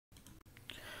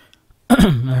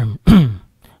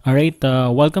Alright,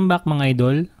 welcome back mga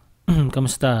idol.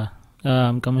 Kamusta?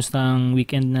 Kamusta ang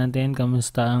weekend natin?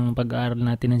 Kamusta ang pag-aaral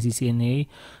natin ng CCNA?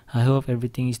 I hope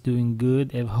everything is doing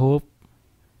good. I hope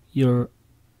you're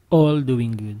all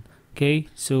doing good. Okay?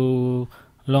 So,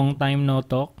 long time no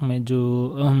talk.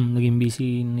 Medyo naging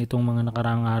busy nitong mga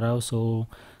nakaraang araw. So,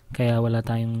 kaya wala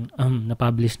tayong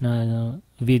na-publish na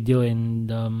video. And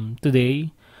today,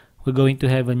 we're going to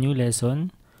have a new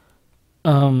lesson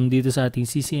dito sa ating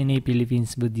CCNA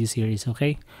Philippines video series,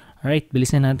 okay? Alright,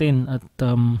 bilisan natin at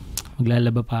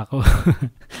maglalaba pa ako.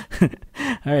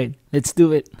 Alright, let's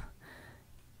do it.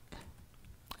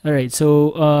 Alright,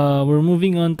 so we're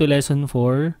moving on to lesson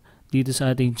 4 dito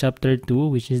sa ating chapter 2,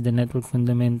 which is the network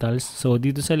fundamentals. So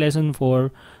dito sa lesson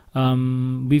 4,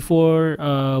 before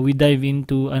we dive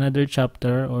into another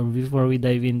chapter or before we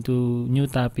dive into new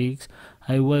topics,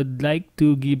 I would like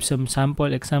to give some sample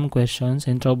exam questions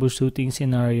and troubleshooting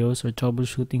scenarios or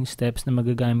troubleshooting steps na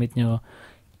magagamit nyo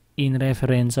in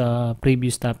reference sa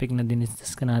previous topic na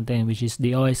diniscuss natin, which is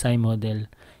the OSI model.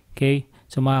 Okay?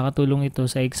 So makakatulong ito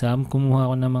sa exam.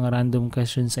 Kumuha ko ng mga random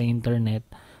questions sa internet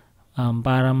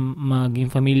para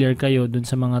maging familiar kayo dun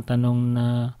sa mga tanong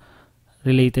na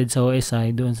related sa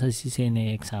OSI doon sa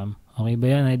CCNA exam. Okay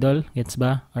ba yan, idol? Gets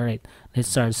ba? Alright,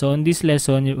 let's start. So, in this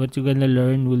lesson, what you're gonna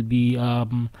learn will be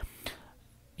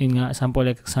sample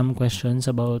exam questions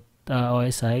about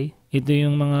OSI. Ito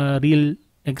yung mga real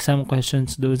exam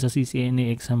questions doon sa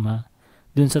CCNA exam, ha?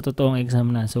 Doon sa totoong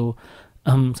exam na. So,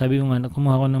 sabi ko nga,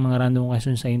 kumuha ko ng mga random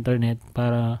questions sa internet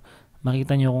para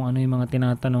makita nyo kung ano yung mga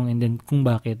tinatanong and then kung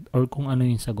bakit or kung ano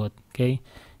yung sagot. Okay?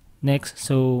 Next,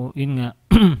 so, yun nga.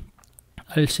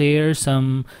 I'll share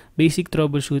some basic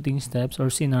troubleshooting steps or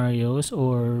scenarios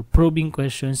or probing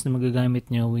questions na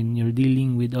magagamit nyo when you're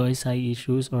dealing with OSI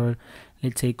issues, or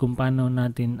let's say kung paano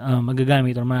natin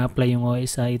magagamit or ma-apply yung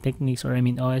OSI techniques or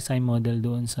OSI model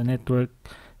doon sa network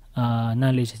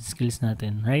knowledge and skills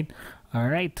natin, right?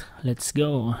 Alright, let's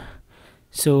go.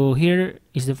 So here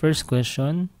is the first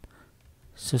question.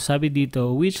 So sabi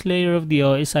dito, which layer of the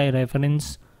OSI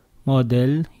reference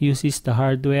model uses the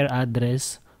hardware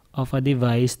address of a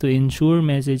device to ensure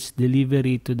message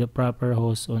delivery to the proper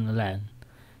host on a LAN?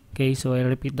 Okay, so I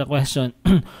repeat the question.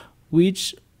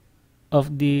 Which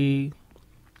of the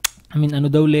ano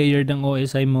daw layer ng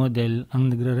OSI model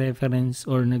ang nagre-reference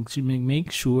or nag-make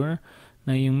sure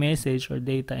na yung message or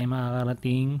data ay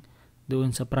makakarating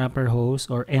doon sa proper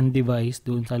host or end device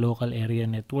doon sa local area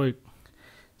network?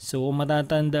 So kung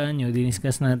matatandaan nyo,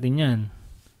 diniscuss natin yan,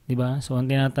 diba? So ang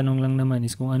tinatanong lang naman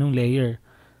is kung anong layer.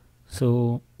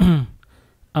 So,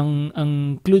 ang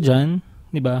clue dyan,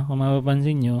 di ba, kung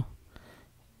mapapansin nyo,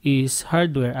 is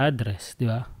hardware address, di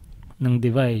ba, ng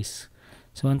device.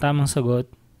 So, ang tamang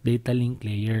sagot, data link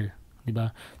layer, di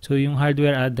ba? So, yung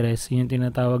hardware address, yung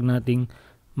tinatawag nating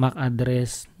MAC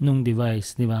address ng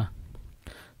device, di ba?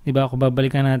 Di ba, kung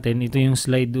babalikan natin, ito yung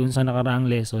slide doon sa nakaraang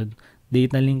lesson,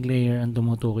 data link layer ang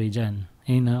tumutukoy dyan.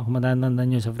 Ayun na, kung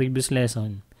matatandaan nyo sa previous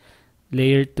lesson,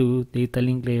 Layer 2, data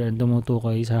link layer ang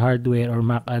tumutukoy sa hardware or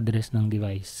MAC address ng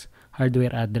device.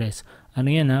 Hardware address. Ano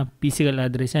yan, ha? Physical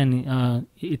address yan.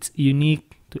 It's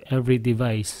unique to every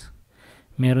device.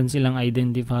 Meron silang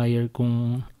identifier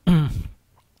kung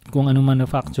kung anong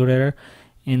manufacturer,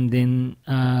 and then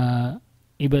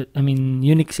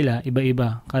unique sila,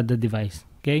 iba-iba kada device.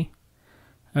 Okay?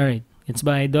 Alright. Gets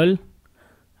ba, idol?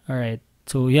 Alright.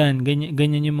 So, yan.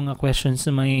 Ganyan yung mga questions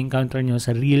na may encounter nyo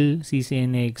sa real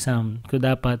CCNA exam. Kung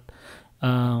dapat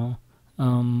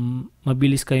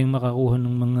mabilis kayong makakuha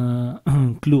ng mga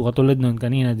clue. Katulad nun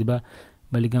kanina, di ba?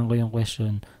 Balikan ko yung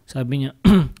question. Sabi niya,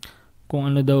 kung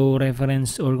ano daw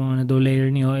reference or kung ano daw layer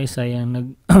ni OSI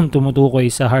ang tumutukoy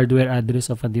sa hardware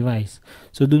address of a device.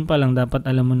 So, dun pa lang dapat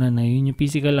alam mo na yun yung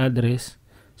physical address.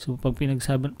 So, pag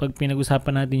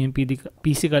pinag-usapan natin yung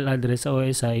physical address sa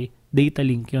OSI, data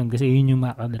link yun kasi yun yung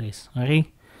MAC address.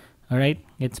 Okay? Alright?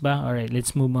 Gets ba? Alright,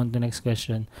 let's move on to next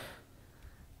question.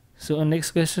 So, ang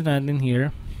next question natin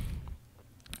here,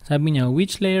 sabi niya,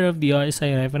 which layer of the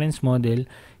OSI reference model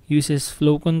uses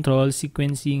flow control,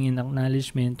 sequencing, and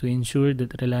acknowledgement to ensure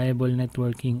that reliable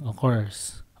networking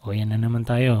occurs? O, yan na naman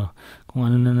tayo. Kung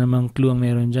ano na namang clue ang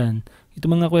meron dyan. Ito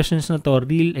mga questions na to,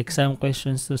 real exam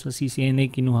questions to sa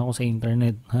CCNA, kinuha ko sa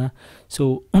internet. Ha?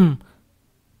 So,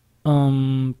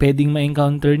 pwedeng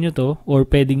ma-encounter nyo to or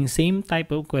pwedeng same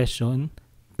type of question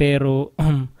pero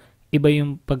iba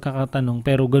yung pagkakatanong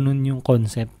pero ganun yung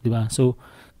concept, di ba? So,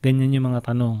 ganyan yung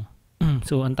mga tanong.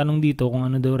 So, ang tanong dito kung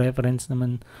ano daw reference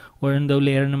naman or ano daw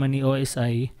layer naman ni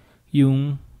OSI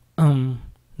yung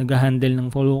nag-handle ng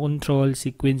flow control,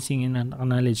 sequencing, and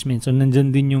acknowledgement. So,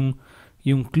 nandyan din yung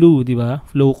yung clue, di ba?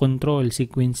 Flow control,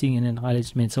 sequencing, and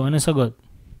acknowledgement. So, ano sagot?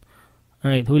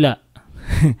 Alright, hula.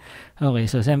 Okay,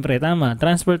 so siyempre, tama.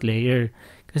 Transport layer.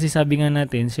 Kasi sabi nga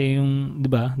natin, siya yung, di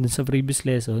ba, dun sa previous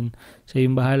lesson, siya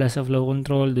yung bahala sa flow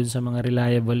control, dun sa mga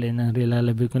reliable and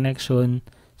unreliable connection.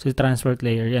 So, transport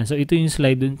layer. Yan. So, ito yung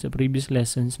slide dun sa previous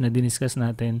lessons na diniscuss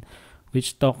natin,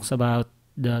 which talks about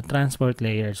the transport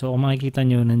layer. So, kung makikita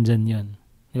nyo, nandyan yun.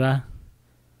 Di ba?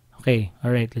 Okay,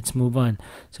 alright, let's move on.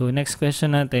 So, next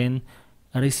question natin,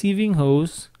 a receiving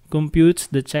host computes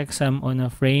the checksum on a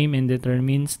frame and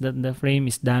determines that the frame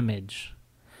is damaged.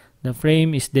 The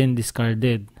frame is then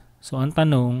discarded. So, ang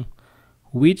tanong,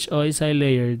 which OSI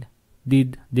layer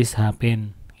did this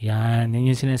happen? Yan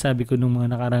yung sinasabi ko nung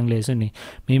mga nakarang lesson eh.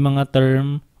 May mga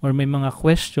term or may mga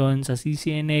question sa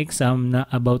CCNA exam na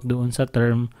about doon sa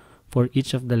term for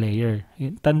each of the layer.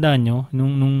 Tandaan nyo,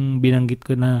 nung binanggit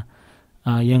ko na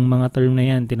yung mga term na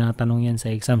yan, tinatanong yan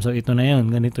sa exam. So, ito na yun.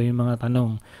 Ganito yung mga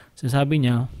tanong. So, sabi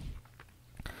niya,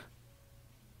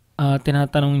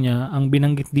 tinatanong niya, ang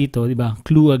binanggit dito, di ba,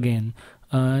 clue again,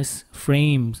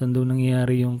 frame. Saan daw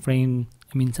nangyayari yung frame?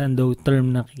 I mean, saan daw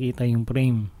term nakikita yung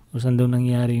frame? O saan daw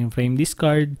nangyayari yung frame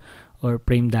discard or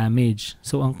frame damage?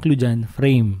 So, ang clue dyan,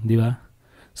 frame, di ba?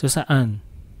 So, saan?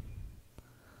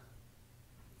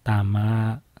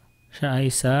 Tama. Siya ay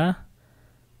sa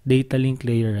data link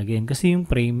layer again. Kasi yung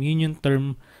frame, yun yung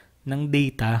term ng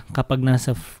data kapag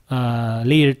nasa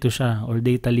layer 2 siya or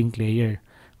data link layer.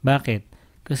 Bakit?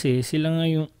 Kasi sila nga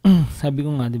yung, sabi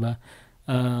ko nga, di ba,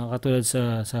 katulad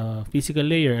sa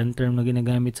physical layer, ang term na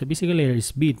ginagamit sa physical layer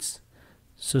is bits.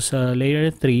 So sa layer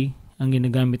 3, ang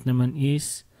ginagamit naman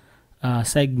is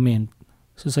segment.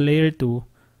 So sa layer 2,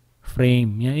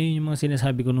 frame. Yan yung mga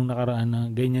sinasabi ko nung nakaraan na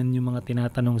ganyan yung mga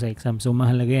tinatanong sa exam. So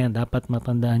mahalaga yan. Dapat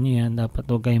matandaan nyo yan. Dapat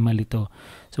huwag kayo malito.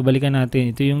 So balikan natin.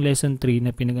 Ito yung lesson 3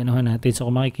 na pinag-anuhan natin. So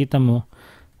kung makikita mo,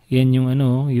 yan yung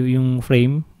yung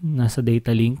frame nasa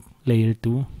data link layer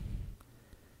 2.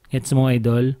 Gets mo,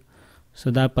 idol? So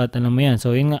dapat alam mo yan.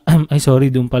 So yun nga, ay sorry,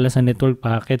 doon pala sa network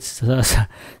packets,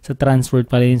 sa transport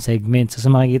pala yung segment. So sa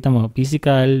makikita mo,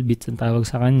 physical, bits ang tawag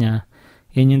sa kanya.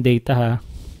 Yan yung data ha.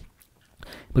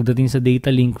 Pagdating sa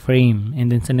data link frame, and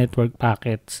then sa network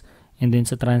packets, and then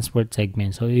sa transport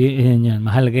segment. So, yan yan.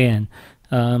 Mahalaga yan.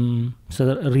 Sa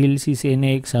real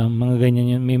CCNA exam, mga ganyan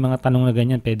yun. May mga tanong na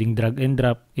ganyan. Pwedeng drag and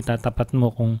drop. Itatapat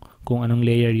mo kung anong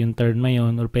layer yung term na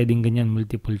yun, or pwedeng ganyan,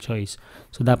 multiple choice.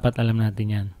 So, dapat alam natin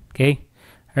yan. Okay?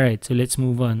 Alright, so let's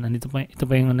move on. Ito pa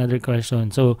yung another question.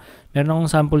 So, meron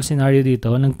akong sample scenario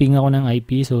dito. Nagping ako ng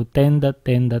IP. So,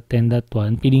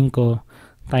 10.10.10.1. Piling ko,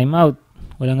 timeout.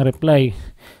 Walang reply.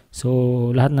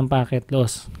 So, lahat ng packet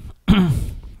loss.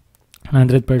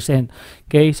 100%.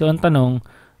 Okay, so ang tanong,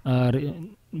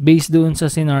 based doon sa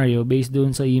scenario, based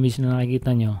doon sa image na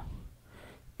nakikita nyo,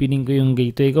 piling ko yung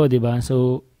gateway ko, diba?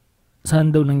 So, saan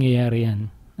daw nangyayari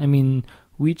yan? I mean,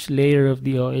 which layer of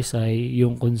the OSI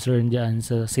yung concern dyan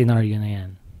sa scenario na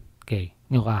yan? Okay,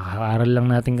 yung kakaaral lang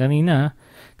natin kanina,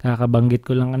 kakabanggit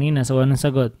ko lang kanina. So, anong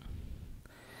sagot?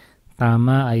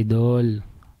 Tama, idol.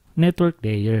 Network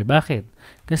layer. Bakit?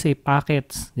 Kasi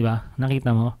packets, di ba?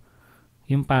 Nakita mo?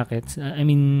 Yung packets, I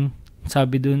mean,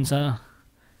 sabi dun sa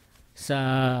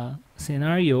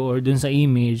scenario or dun sa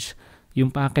image,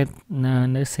 yung packet na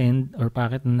na-send or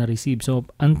packet na na-receive. So,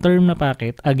 ang term na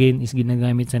packet, again, is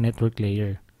ginagamit sa network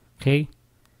layer. Okay?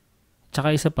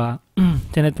 Tsaka isa pa,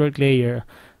 sa network layer,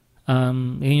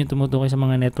 yun yung tumutukoy sa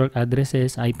mga network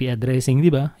addresses, IP addressing,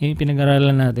 di ba? Yun yung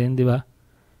pinag-aralan natin, di ba?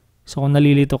 So, kung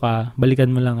nalilito ka,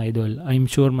 balikan mo lang, idol. I'm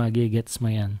sure magigets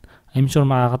mo yan. I'm sure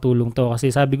makakatulong to.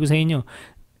 Kasi sabi ko sa inyo,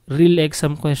 real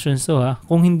exam questions to ha.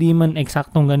 Kung hindi man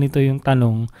eksaktong ganito yung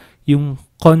tanong, yung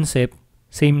concept,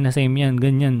 same na same yan.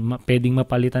 Ganyan. Pwedeng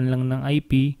mapalitan lang ng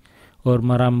IP or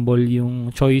marambol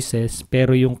yung choices.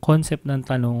 Pero yung concept ng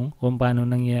tanong, kung paano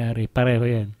nangyayari, pareho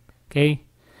yan. Okay?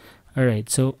 Alright.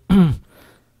 So,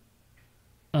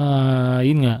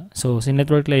 yun nga. So, si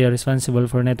network layer responsible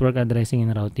for network addressing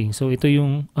and routing. So, ito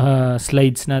yung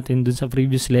slides natin dun sa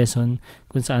previous lesson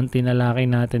kung saan tinalakay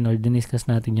natin or diniscuss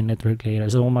natin yung network layer.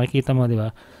 So, kung makikita mo, di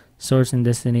ba, source and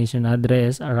destination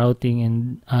address, routing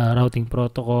and routing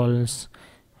protocols,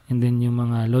 and then yung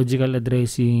mga logical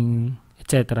addressing,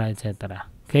 etc.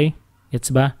 etc. Okay?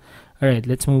 Gets ba? Alright,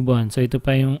 let's move on. So, ito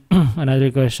pa yung another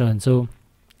question. So,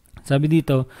 sabi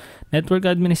dito, network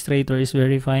administrator is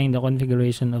verifying the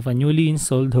configuration of a newly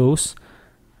installed host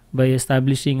by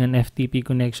establishing an FTP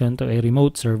connection to a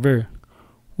remote server.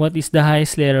 What is the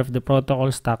highest layer of the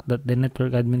protocol stack that the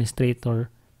network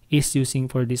administrator is using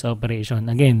for this operation?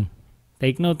 Again,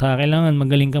 take note ha, kailangan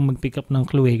magaling kang mag-pick up ng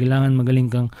clue, kailangan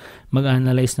magaling kang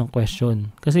mag-analyze ng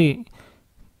question. Kasi,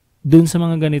 dun sa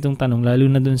mga ganitong tanong, lalo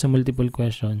na dun sa multiple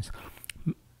questions,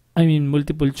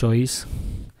 multiple choice,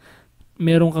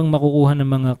 meron kang makukuha ng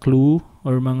mga clue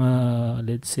or mga,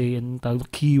 let's say,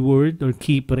 keyword or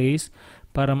key phrase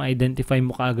para ma-identify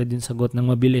mo kaagad yung sagot ng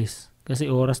mabilis. Kasi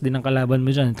oras din ang kalaban mo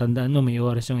dyan. Tandaan mo, may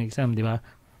oras yung exam, di ba?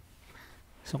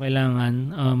 So, kailangan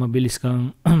mabilis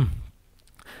kang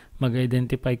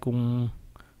mag-identify kung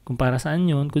para saan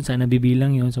yun, kung saan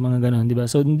nabibilang yun, sa mga ganon, di ba?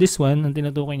 So, this one, ang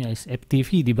tinutukoy niya is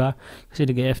FTP, di ba? Kasi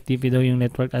nag-FTP daw yung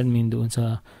network admin doon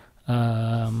sa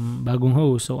bagong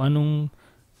host. So, anong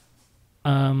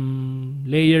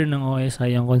layer ng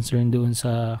OSI ang concern doon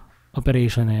sa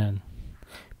operation na yan?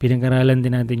 Pinag-aralan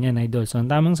din natin yan, idol. So, ang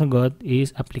tamang sagot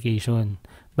is application.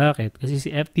 Bakit? Kasi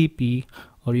si FTP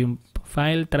or yung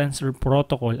File Transfer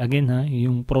Protocol, again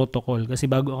yung protocol. Kasi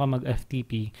bago ka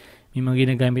mag-FTP, may mga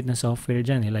ginagamit na software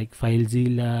dyan, like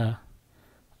FileZilla,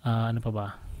 ano pa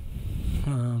ba?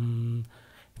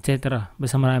 Etc.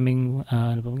 Basta maraming,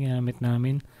 ano pa ginagamit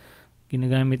namin?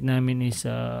 Ginagamit namin is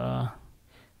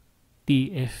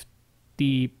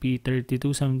TFTP32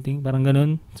 something, parang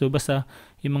ganun. So, basta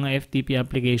yung mga FTP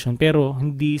application, pero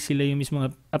hindi sila yung mismong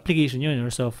application yun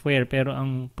or software, pero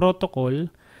ang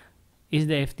protocol is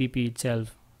the FTP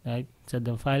itself, right? So,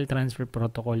 the file transfer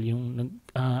protocol yung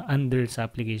under sa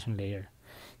application layer.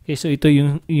 Okay, so ito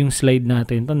yung slide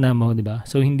natin. Tanda mo, di ba?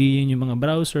 So, hindi yun yung mga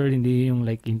browser, hindi yung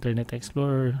like Internet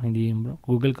Explorer, hindi yung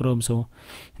Google Chrome. So,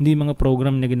 hindi yung mga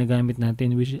program na ginagamit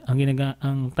natin, which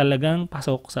ang talagang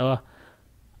pasok sa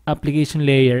application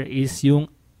layer is yung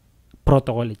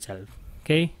protocol itself.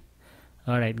 Okay?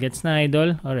 Alright, gets na,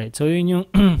 idol? Alright, so yun yung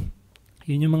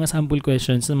yun yung mga sample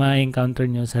questions na ma-encounter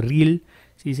nyo sa real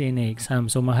CCNA exam.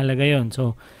 So, mahalaga yon.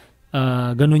 So,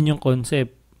 ganun yung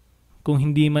concept. Kung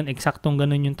hindi man eksaktong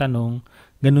ganun yung tanong,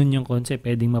 ganun yung concept.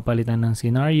 Pwedeng mapalitan ng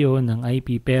scenario, ng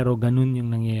IP, pero ganun yung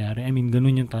nangyayari.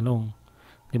 Ganun yung tanong.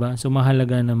 Diba? So,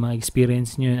 mahalaga na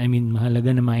ma-experience nyo yun.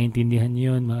 Mahalaga na maintindihan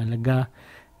nyo yun. Mahalaga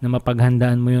na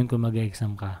mapaghandaan mo yun kung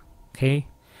mag-exam ka. Okay?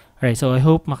 Alright, so I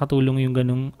hope makatulong yung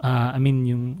ganung,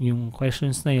 yung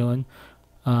questions na yun.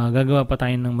 Gagawa pa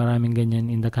tayo ng maraming ganyan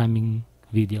in the coming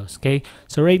videos. Okay?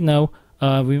 So right now,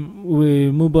 we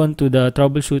move on to the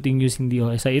troubleshooting using the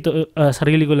OSI. Ito,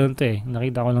 sarili ko lang ito eh.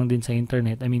 Nakita ko lang din sa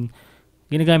internet.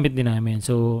 Ginagamit din namin.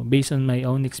 So, based on my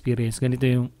own experience, ganito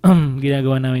yung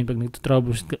ginagawa namin pag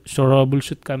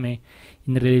nag-troubleshoot kami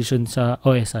in relation sa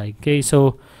OSI. Okay?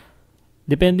 So,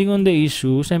 depending on the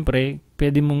issue, siyempre,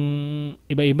 pwede mong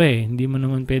iba-iba eh. Hindi mo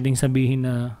naman pwedeng sabihin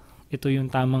na ito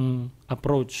yung tamang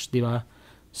approach, di ba?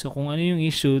 So, kung ano yung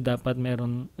issue, dapat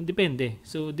meron, depende.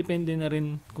 So, depende na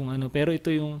rin kung ano. Pero ito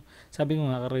yung, sabi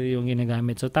ko nga, yung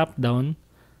ginagamit. So, top-down,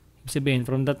 ibig sabihin,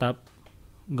 from the top,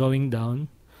 going down.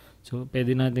 So,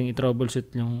 pwede natin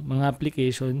i-troubleshoot yung mga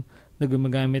application na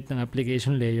gumagamit ng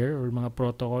application layer or mga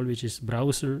protocol, which is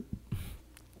browser.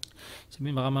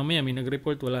 Sabihin, baka mamaya may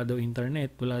nag-report, wala daw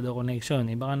internet, wala daw connection.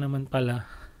 Baka naman pala,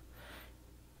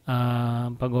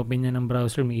 pag-open niya ng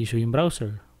browser, may issue yung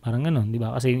browser. Parang ganun, di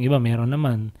ba? Kasi yung iba, meron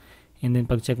naman. And then,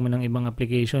 pag-check mo ng ibang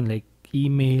application, like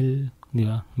email, di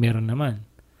ba? Meron naman.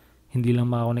 Hindi lang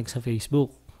makakonect sa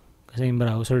Facebook. Kasi yung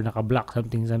browser, naka-block,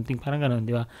 something, parang ganun,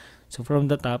 di ba? So, from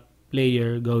the top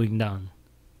layer, going down.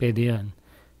 Pwede yan.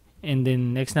 And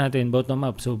then, next natin, bottom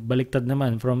up. So, baliktad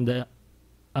naman, from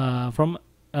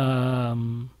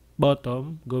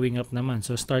bottom, going up naman.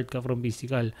 So, start ka from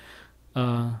physical.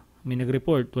 May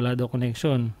nag-report, wala daw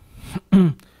connection.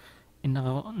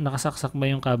 Nakasaksak ba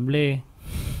yung kable?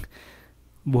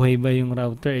 Buhay ba yung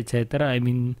router, etc.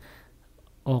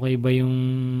 Okay ba yung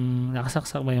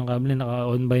nakasaksak ba yung kable?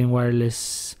 Naka-on ba yung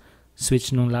wireless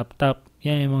switch ng laptop?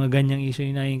 Yan, yung mga ganyang issue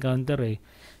yung na-encounter eh.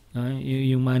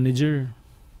 Yung manager,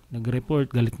 nag-report,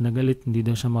 galit na galit, hindi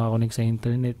daw siya makakonect sa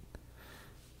internet.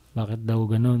 Bakit daw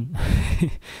ganun?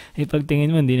 Pagtingin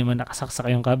mo, hindi naman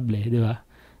nakasaksak yung kable, di ba?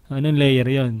 Anong layer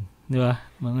yon, di ba?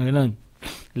 Mga ganun.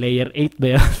 Layer 8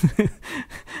 ba yun?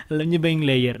 Alam niyo ba yung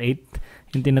layer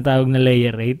 8? Yung tinatawag na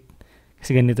layer 8?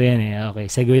 Kasi ganito yan eh.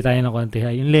 Okay, segue tayo ng konti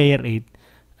ha. Yung layer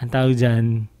 8, ang tawag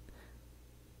dyan,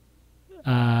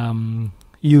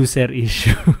 user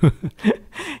issue.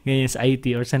 Ganyan sa IT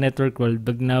or sa network world,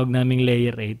 pag nawag naming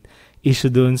layer 8,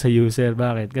 issue doon sa user.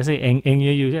 Bakit? Kasi eng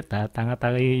yung user,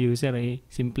 tanga-tanga yung user eh.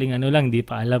 Simpleng ano lang, di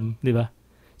pa alam, di ba?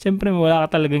 Siyempre, wala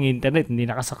ka talagang internet, hindi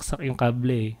nakasaksak yung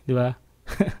kable eh, di ba?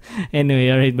 Anyway,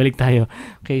 alright, balik tayo.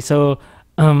 Okay, so,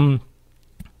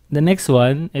 the next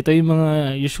one, ito yung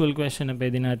mga usual question na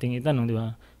pwede nating itanong, di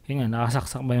ba? Kaya nga,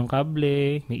 nakasaksak ba yung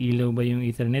kable? May ilaw ba yung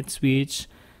Ethernet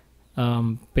switch?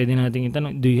 Pwede nating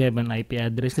itanong, do you have an IP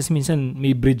address? Kasi minsan,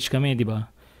 may bridge kami, di ba?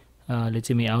 let's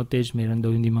say may outage, meron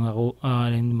daw hindi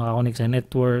makakonect sa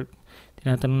network.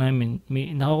 Tinatanong namin,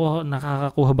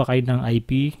 nakakakuha ba kayo ng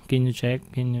IP? Can you check?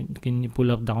 Can you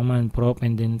pull up the command prompt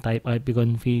and then type IP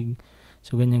config?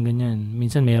 So, ganyan.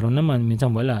 Minsan meron naman, minsan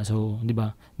wala. So, di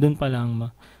ba? Doon pa lang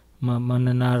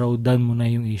mananarrow down mo na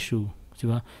yung issue. Di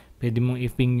ba? Pwede mong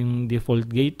i-ping yung default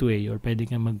gateway or pwede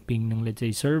kang mag-ping ng, let's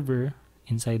say, server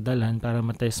inside the LAN para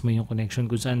matest mo yung connection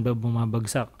kung saan ba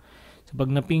bumabagsak. So, pag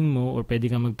na-ping mo, or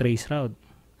pwede kang mag-trace route.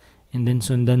 And then,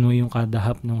 sundan mo yung kada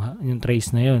hop yung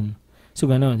trace na yon. So,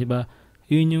 gano'n, di ba?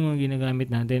 Yun yung ginagamit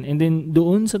natin. And then,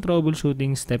 doon sa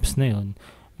troubleshooting steps na yon,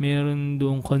 meron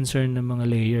doong concern ng mga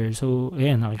layer. So,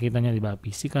 ayan, nakikita niya, di ba?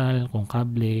 Physical, kung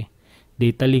kable,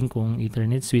 data link, kung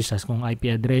Ethernet switch, kung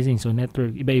IP addressing, so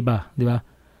network, iba-iba, di ba?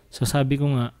 So, sabi ko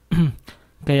nga,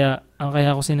 kaya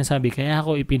ako sinasabi, kaya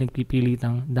ako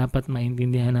ipinagpipilitang dapat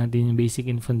maintindihan natin yung basic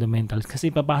and fundamentals.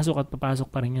 Kasi papasok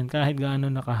pa rin yan. Kahit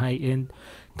gaano naka-high-end,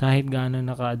 kahit gaano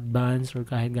naka-advanced, or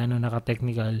kahit gaano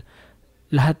naka-technical,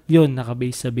 lahat yon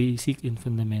naka-base sa basic and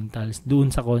fundamentals.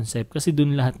 Doon sa concept. Kasi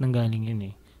doon lahat ng galing yun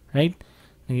eh. Right?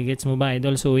 Nagigets mo ba,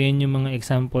 idol? So, yan yung mga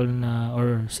example na,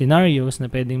 or scenarios na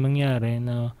pwedeng mangyari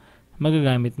na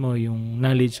magagamit mo yung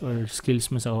knowledge or skills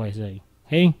mo sa OSI.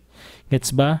 Okay?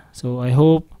 Gets ba? So, I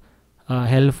hope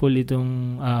helpful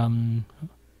itong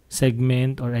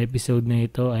segment or episode na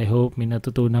ito. I hope may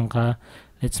natutunan ka.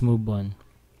 Let's move on.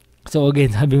 So,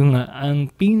 again, sabi ko nga,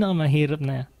 ang pinakamahirap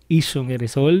na issue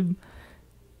i-resolve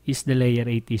is the layer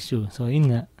 8 issue. So, yun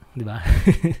nga, di ba?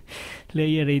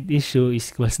 Layer 8 issue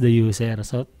is equals the user.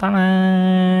 So,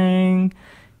 tamang!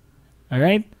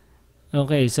 Alright?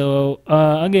 Okay, so,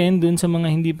 again, dun sa mga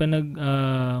hindi pa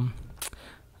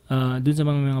dun sa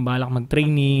mga balak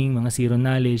mag-training, mga zero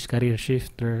knowledge, career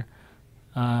shifter,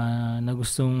 na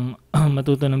gustong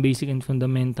matuto ng basic and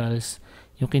fundamentals,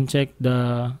 you can check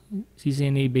the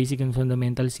CCNA Basic and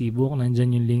Fundamentals ebook.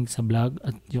 Nandyan yung link sa blog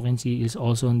at you can see is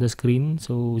also on the screen.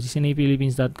 So,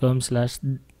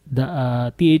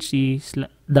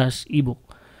 ccnaphilippines.com/the-ebook.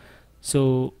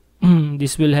 So,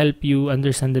 this will help you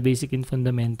understand the basic and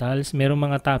fundamentals. Merong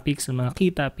mga topics, mga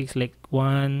key topics like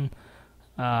 1,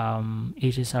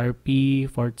 HSRP,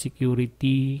 Fort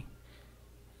Security,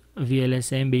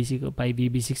 VLSM, Basic of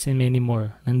IPv6, and many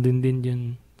more. Nandun din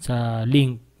yun sa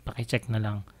link. Paki-check na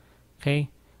lang. Okay?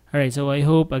 Alright, so I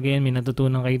hope, again, may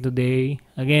natutunan kayo today.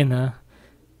 Again,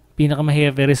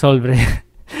 pinakamahirap i-resolve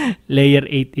layer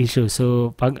 8 issue.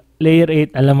 So, pag layer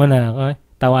 8, alam mo na, okay?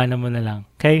 Tawanan mo na lang.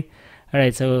 Okay?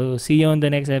 Alright, so see you on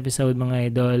the next episode, mga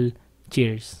idol.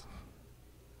 Cheers!